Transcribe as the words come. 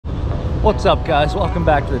What's up, guys? Welcome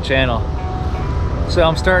back to the channel. So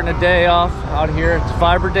I'm starting a day off out here at the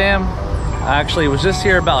fiber dam. I actually was just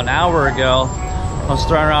here about an hour ago. I was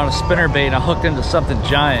throwing around a spinnerbait and I hooked into something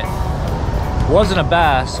giant. It wasn't a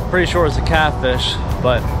bass, pretty sure it was a catfish,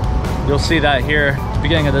 but you'll see that here at the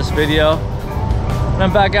beginning of this video. And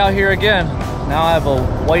I'm back out here again. Now I have a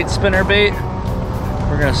white spinnerbait.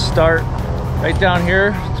 We're gonna start right down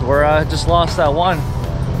here to where I just lost that one.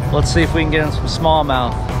 Let's see if we can get in some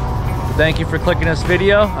smallmouth. Thank you for clicking this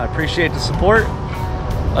video. I appreciate the support.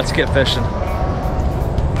 Let's get fishing.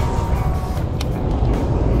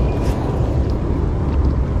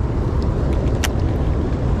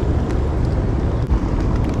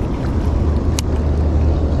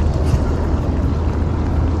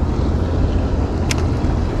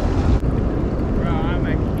 Bro, I'm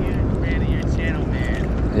a huge fan of your channel,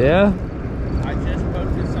 man. Yeah? I just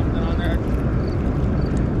posted something on there.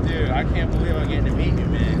 Dude, I can't believe I'm getting to meet you,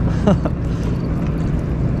 man.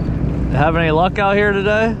 Have any luck out here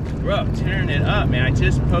today? Bro, tearing it up, man. I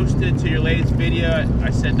just posted to your latest video.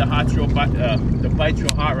 I said the hot's real, the bite's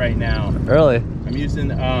real hot right now. Really? I'm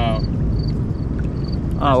using oh,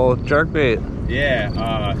 well, jerk bait.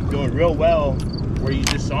 yeah, doing real well where you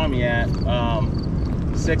just saw me at.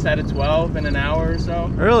 6 out of 12 in an hour or so.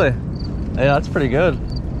 Really? Yeah, that's pretty good.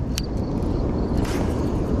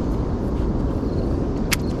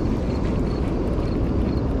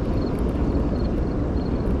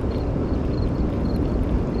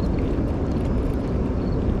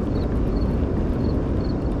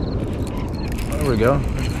 There we go,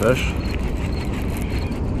 there's a fish.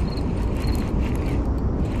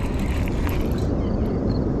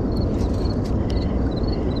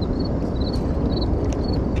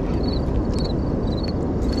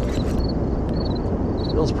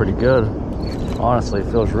 Feels pretty good. Honestly,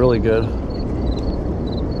 it feels really good.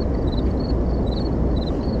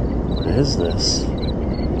 What is this?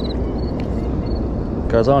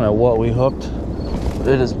 Guys, I don't know what we hooked, but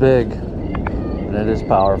it is big and it is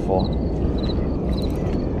powerful.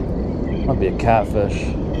 Might be a catfish.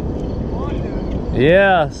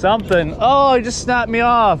 Yeah, something. Oh, he just snapped me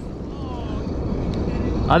off.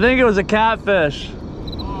 I think it was a catfish.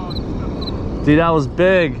 Dude, that was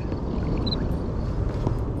big.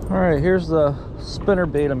 All right, here's the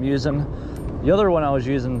spinnerbait I'm using. The other one I was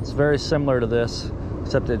using is very similar to this,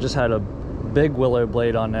 except it just had a big willow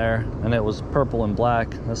blade on there and it was purple and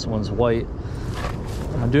black. This one's white.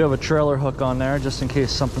 I do have a trailer hook on there just in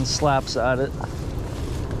case something slaps at it.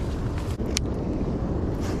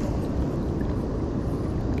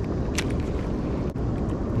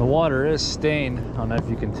 The water is stained. I don't know if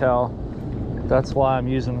you can tell. That's why I'm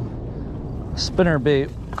using a spinnerbait.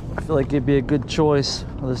 I feel like it'd be a good choice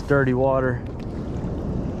with this dirty water.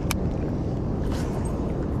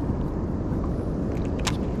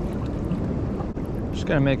 Just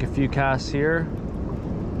gonna make a few casts here.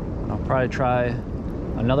 I'll probably try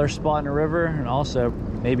another spot in the river and also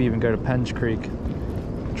maybe even go to Penge Creek.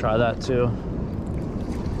 Try that too.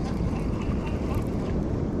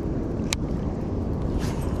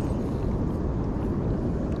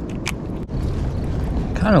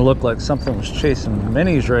 Kind of looked like something was chasing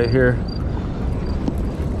minis right here.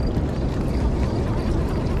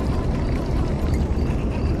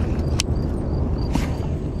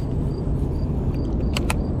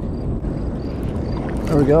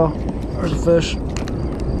 There we go. There's a fish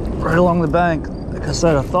right along the bank. Like I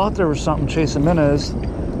said, I thought there was something chasing minnows.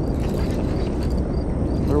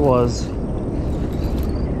 There was.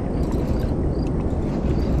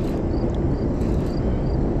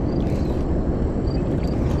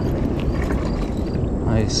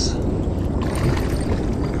 Nice.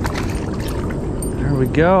 There we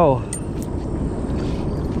go.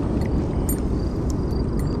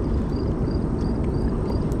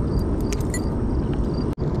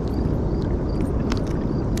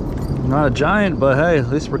 Not a giant, but hey, at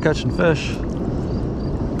least we're catching fish.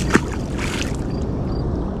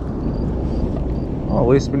 Well, at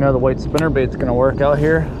least we know the white spinnerbait's gonna work out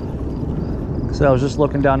here. So I was just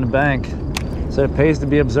looking down the bank. So it pays to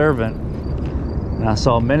be observant. And I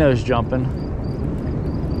saw minnows jumping.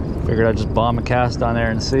 Figured I'd just bomb a cast down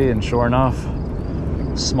there and see, and sure enough,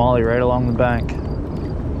 smallie right along the bank.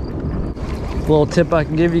 Little tip I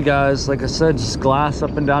can give you guys, like I said, just glass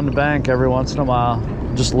up and down the bank every once in a while.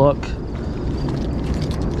 Just look.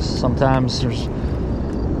 Sometimes there's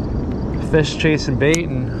fish chasing bait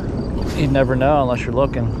and you never know unless you're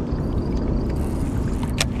looking.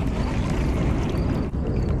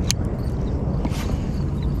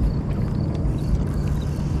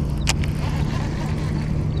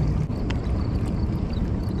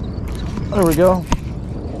 There we go.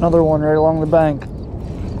 Another one right along the bank.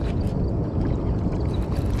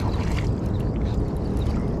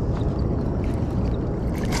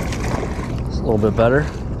 a little bit better.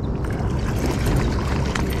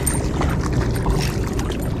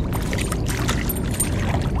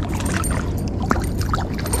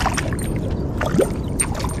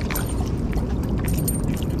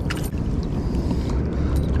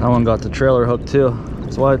 That one got the trailer hook too.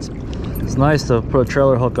 That's why it's nice to put a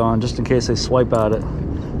trailer hook on just in case they swipe at it.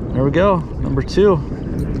 There we go, number 2.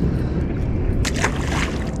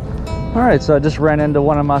 All right, so I just ran into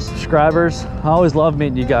one of my subscribers. I always love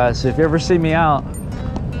meeting you guys. So if you ever see me out,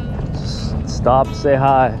 just stop, say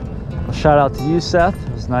hi. Well, shout out to you, Seth.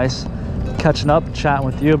 It was nice catching up, chatting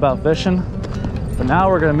with you about fishing. But now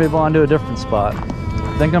we're gonna move on to a different spot.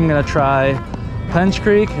 I think I'm gonna try Penns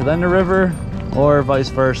Creek, then the river, or vice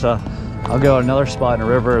versa. I'll go another spot in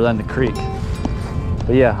the river, then the creek.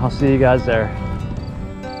 But yeah, I'll see you guys there.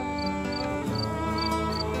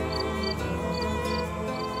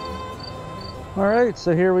 All right,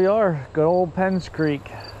 so here we are, good old Penns Creek.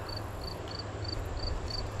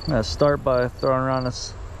 I'm gonna start by throwing around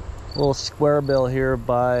this little square bill here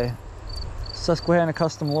by Susquehanna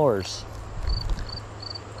Custom Lures.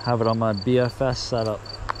 Have it on my BFS setup.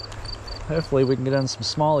 Hopefully we can get in some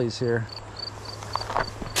smallies here.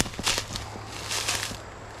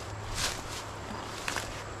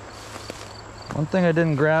 One thing I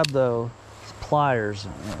didn't grab though is pliers.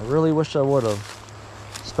 I really wish I would have,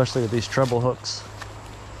 especially with these treble hooks.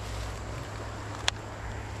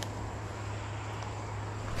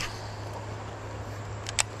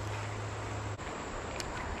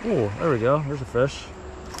 Oh, there we go. There's a fish.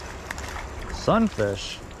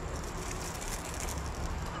 Sunfish.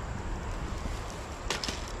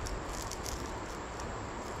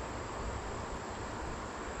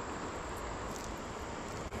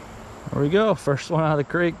 There we go, first one out of the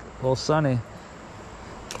creek, a little sunny.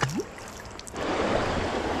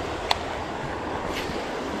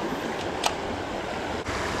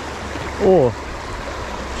 Oh,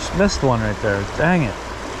 just missed one right there, dang it.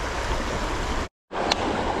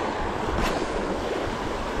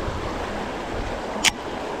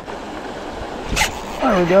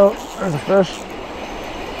 There we go, there's a fish.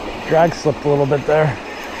 Drag slipped a little bit there.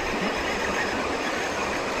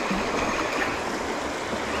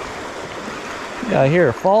 Yeah,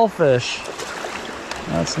 here, fall fish.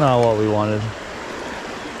 That's not what we wanted.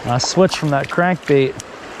 I switched from that crankbait,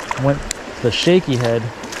 went to the shaky head.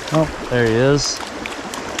 Oh, there he is.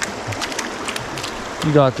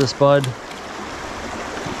 You got this, bud.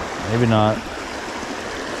 Maybe not.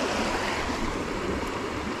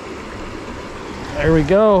 There we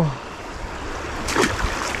go.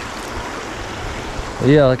 But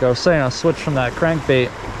yeah, like I was saying, I switched from that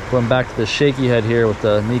crankbait, went back to the shaky head here with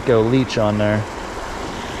the Nico leech on there.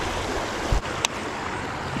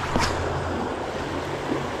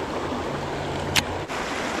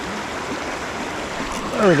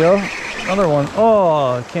 There we go, another one.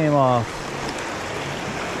 Oh, it came off.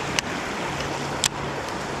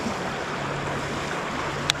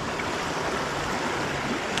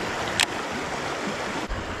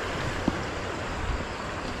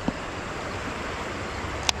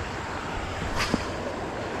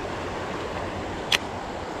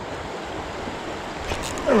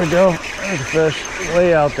 There we go, there's a fish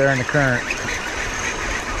way out there in the current.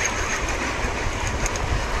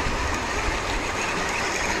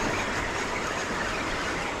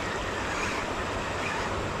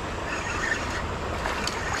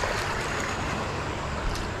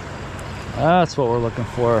 That's what we're looking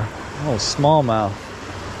for. A little smallmouth.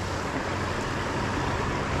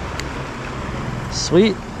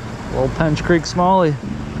 Sweet. Little Penns Creek smallie.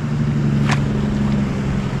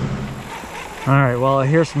 Alright, well I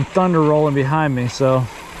hear some thunder rolling behind me, so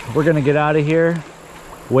we're gonna get out of here,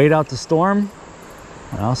 wait out the storm,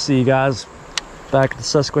 and I'll see you guys back at the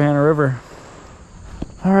Susquehanna River.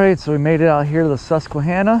 Alright, so we made it out here to the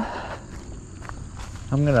Susquehanna.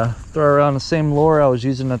 I'm gonna throw around the same lure I was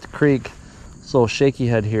using at the creek. This little shaky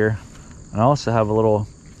head here. And I also have a little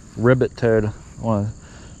ribbit toad I want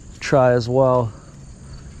to try as well.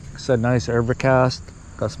 Like I said, nice overcast.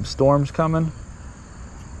 Got some storms coming.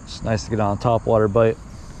 It's nice to get on a top water bite.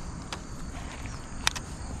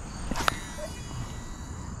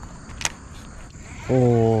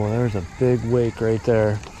 Oh, there's a big wake right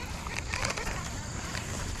there.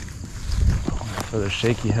 For the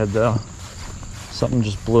shaky head though. Something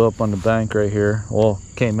just blew up on the bank right here. Well,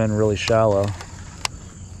 came in really shallow.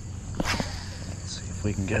 Let's see if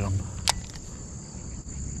we can get him.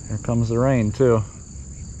 Here comes the rain too.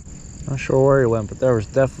 Not sure where he went, but there was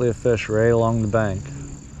definitely a fish right along the bank.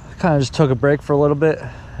 I kind of just took a break for a little bit.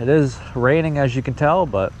 It is raining, as you can tell,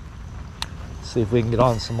 but let's see if we can get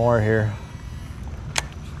on some more here.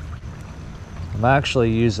 I'm actually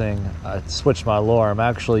using, I switched my lure, I'm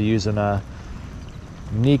actually using a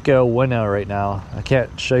Nico Winnow right now. I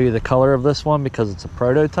can't show you the color of this one because it's a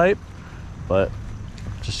prototype, but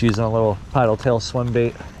just using a little paddle tail swim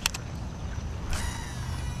bait.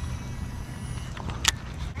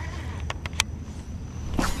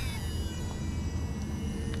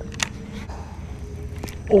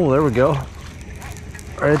 Oh, there we go.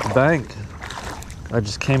 Right at the bank. I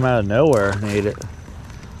just came out of nowhere and ate it.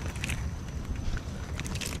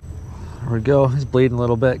 There we go. He's bleeding a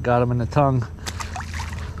little bit. Got him in the tongue.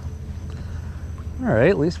 All right,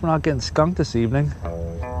 at least we're not getting skunked this evening.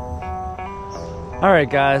 All right,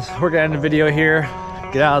 guys, we're gonna end the video here.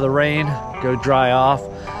 Get out of the rain, go dry off.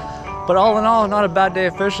 But all in all, not a bad day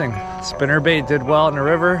of fishing. Spinnerbait did well in the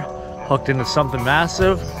river, hooked into something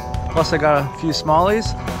massive. Plus I got a few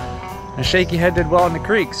smallies. And Shaky Head did well in the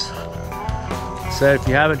creeks. So if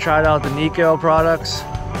you haven't tried out the Nico products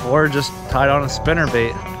or just tied on a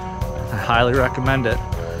spinnerbait, I highly recommend it.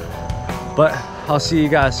 But I'll see you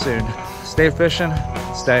guys soon. Stay fishing,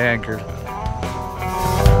 stay anchored.